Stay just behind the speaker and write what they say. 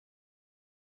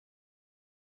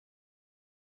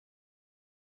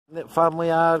Family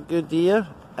are good here.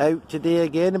 Out today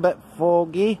again, a bit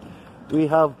foggy. We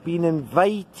have been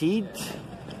invited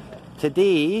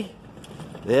today.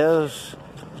 There's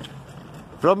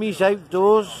Brummies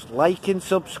Outdoors. Like and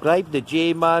subscribe. The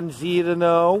J-Man's here and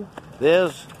all.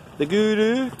 There's the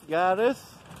Guru,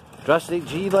 Gareth.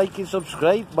 drasticg, like and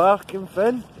subscribe. Mark and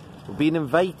Finn. We've been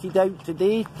invited out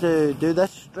today to do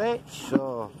this stretch.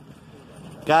 So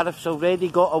Gareth's already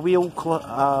got a wheel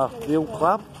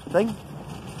clamp thing.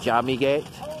 Jammy get.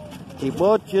 Keep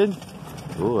watching.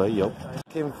 Oh, hey up.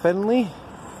 In Finley,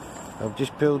 I've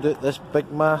just pulled out this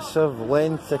big massive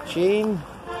length of chain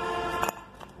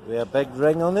with a big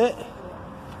ring on it.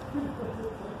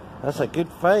 That's a good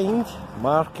find.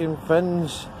 Mark and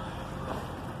Finn's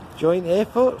joint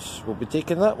efforts. We'll be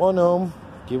taking that one home.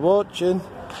 Keep watching.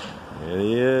 There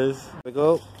he is. There we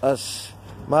go. That's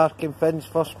Mark and Finn's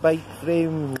first bike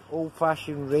frame,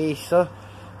 old-fashioned racer.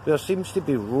 There seems to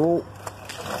be rope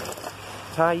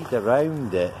tied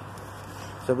around it,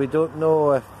 so we don't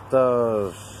know if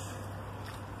there's,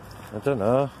 I don't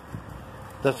know,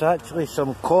 there's actually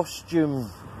some costume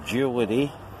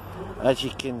jewellery, as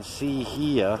you can see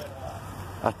here,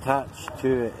 attached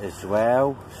to it as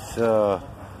well. So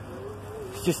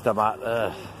it's just a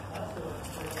matter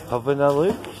of having a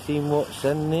look, seeing what's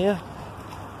in there.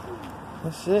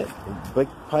 That's it. Big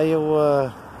pile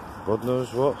of God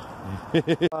knows what.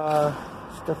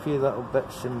 Just a few little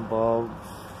bits and bobs,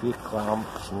 a few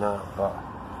clamps and that, but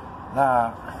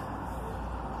that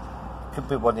could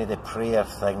be one of the prayer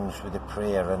things with the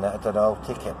prayer in it. I don't know, I'll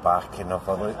take it back and have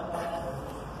a look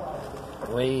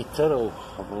later. I'll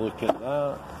have a look at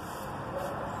that.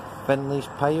 Finley's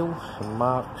pile and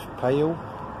Mark's pile.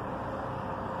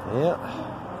 Yeah.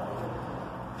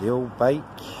 The old bike.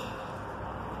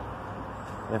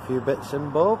 A few bits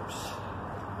and bobs.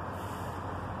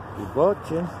 Keep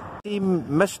watching.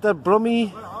 Mr.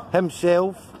 Brummie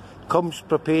himself comes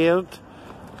prepared.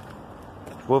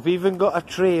 We've even got a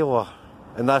trailer,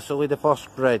 and that's only the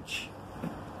first bridge.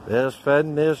 There's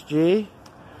Finn, there's Jay.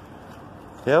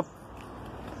 Yep.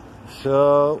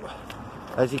 So,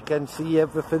 as you can see,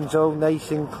 everything's all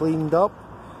nice and cleaned up.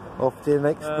 Off to the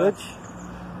next bridge.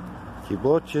 Keep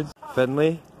watching.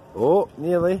 Finley. Oh,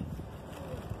 nearly.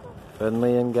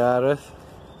 Finley and Gareth.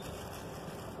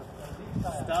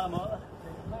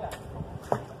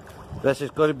 This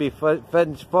is going to be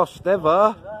Finn's first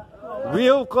ever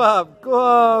wheel club. Go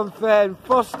on, Finn.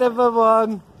 First ever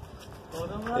one.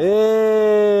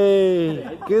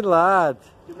 Hey, good lad.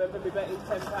 Do you remember me betting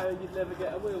 £10 you'd never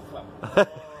get a wheel club?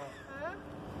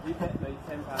 You bet me £10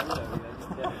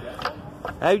 you'd never get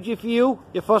one. How do you feel?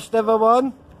 Your first ever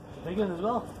one? Big one as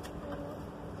well.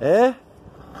 Eh?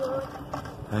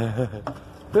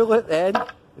 Pull it then.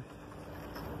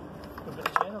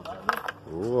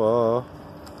 Oh,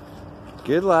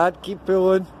 good lad, keep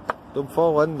pulling. Don't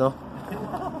fall in though.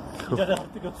 You don't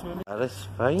have to go swimming. That's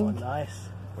fine. Oh, nice.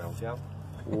 Well done.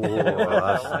 Oh,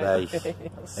 that's nice.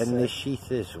 In the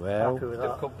sheath as well.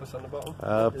 The compass on the bottom.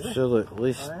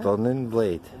 Absolutely stunning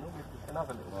blade.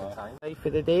 Time for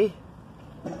the day.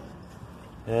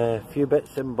 A few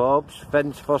bits and bobs.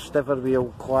 Finn's first ever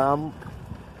wheel clamp.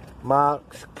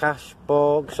 Mark's cash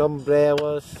box,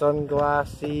 umbrellas,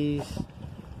 sunglasses,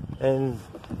 and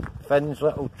Finn's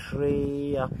little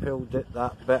tray. I pulled out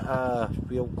that bit of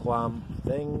wheel clamp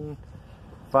thing,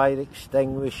 fire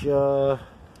extinguisher,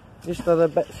 just other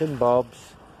bits and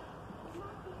bobs.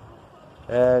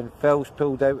 And Phil's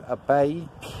pulled out a bike,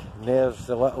 and there's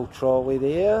the little trolley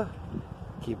there.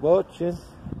 Keep watching.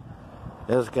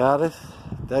 There's Gareth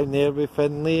down there with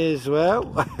Finley as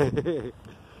well.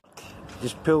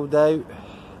 Just pulled out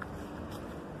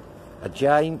a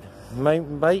giant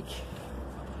mountain bike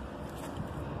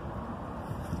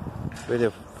with the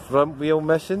front wheel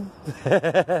missing.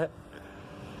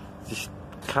 Just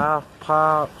car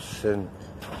parts and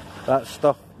that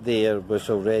stuff there was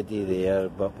already there,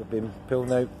 but we've been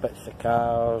pulling out bits of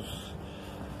cars.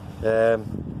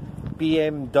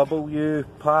 BMW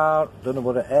part, don't know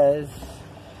what it is.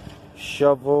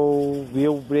 Shovel,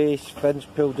 wheel brace, Finn's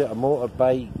pulled out a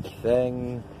motorbike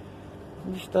thing.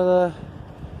 Just other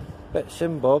bits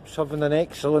and bobs. Having an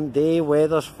excellent day,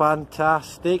 weather's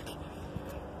fantastic.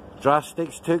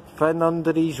 drasticg took Finn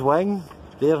under his wing.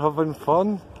 They're having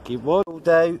fun. Keep watching. Pulled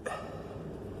out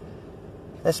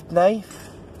this knife,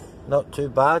 not too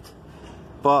bad,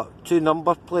 but 2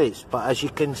 number plates. But as you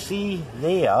can see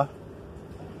there,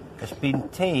 it's been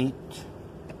taped.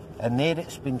 And there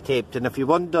it's been taped, and if you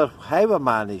wonder how I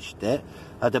managed it,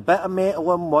 I had a bit of metal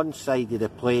on one side of the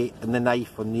plate and the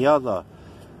knife on the other.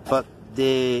 But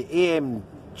the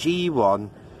AMG one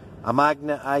a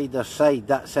magnet either side.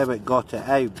 That's how it got it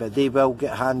out, but they will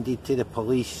get handed to the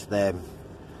police then.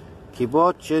 Keep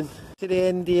watching. To the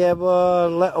end of our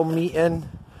little meeting.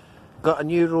 Got a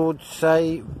new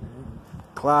roadside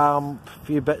clamp, a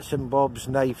few bits and bobs,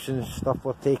 knives and stuff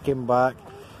we're taking back.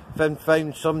 Finn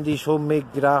found somebody's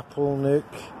homemade grappling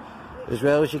hook. As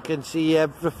well, as you can see,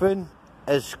 everything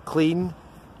is clean,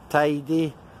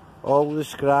 tidy, all the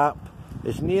scrap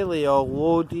is nearly all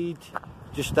loaded.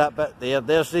 Just that bit there.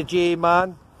 There's the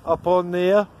J-Man up on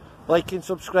there. Like and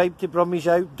subscribe to Brummies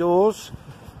Outdoors.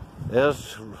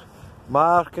 There's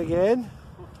Mark again.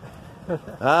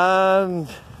 And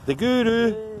the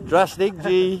guru,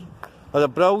 drasticg, had a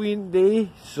brilliant day.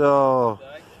 So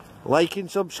like and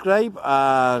subscribe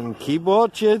and keep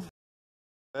watching.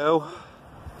 Well,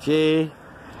 Jay,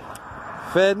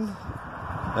 Finn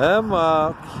and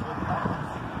Mark.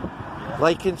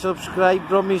 Like and subscribe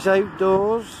Brummies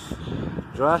Outdoors,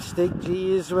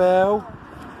 drasticg as well,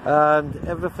 and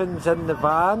everything's in the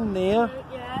van there.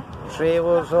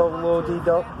 Trailers all loaded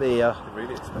up there.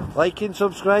 Like and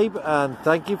subscribe and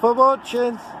thank you for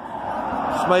watching.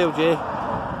 Smile, Jay.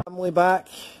 Family back.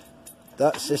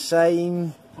 That's the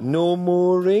sign, no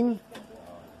mooring,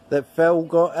 that Phil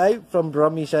got out from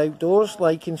Brummies Outdoors.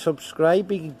 Like and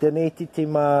subscribe. He donated to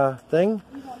my thing.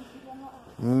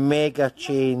 Mega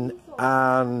chain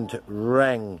and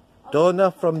ring.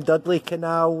 Donna from Dudley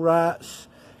Canal Rats.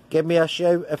 Give me a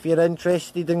shout if you're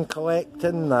interested in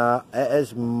collecting that. It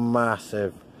is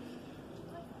massive.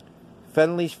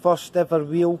 Finley's first ever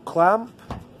wheel clamp.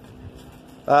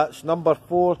 That's number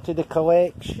 4 to the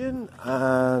collection.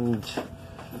 And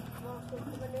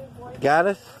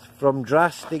Gareth from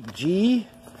drasticg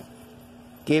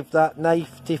gave that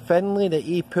knife to Finley that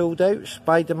he pulled out,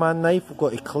 Spider-Man knife. We've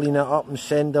got to clean it up and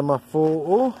send him a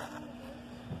photo.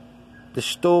 The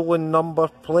stolen number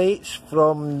plates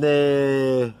from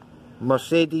the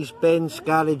Mercedes-Benz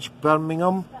garage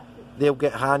Birmingham, they'll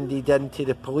get handed in to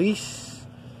the police.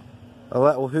 A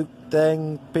little hook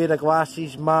thing, pair of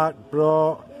glasses Mark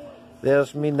brought.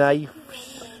 There's me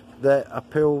knives that I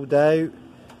pulled out,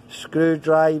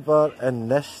 screwdriver,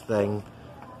 and this thing.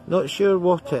 Not sure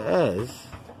what it is.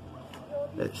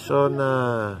 It's on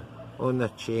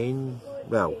a chain,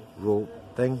 well,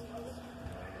 rope thing.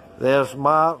 There's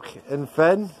Mark and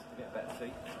Finn.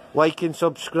 Like and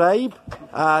subscribe,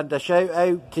 and a shout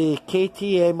out to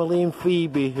Katie, Emily and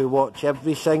Phoebe who watch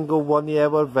every single one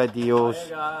of our videos. Hey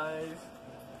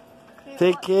guys.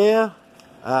 Take care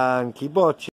and keep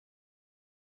watching.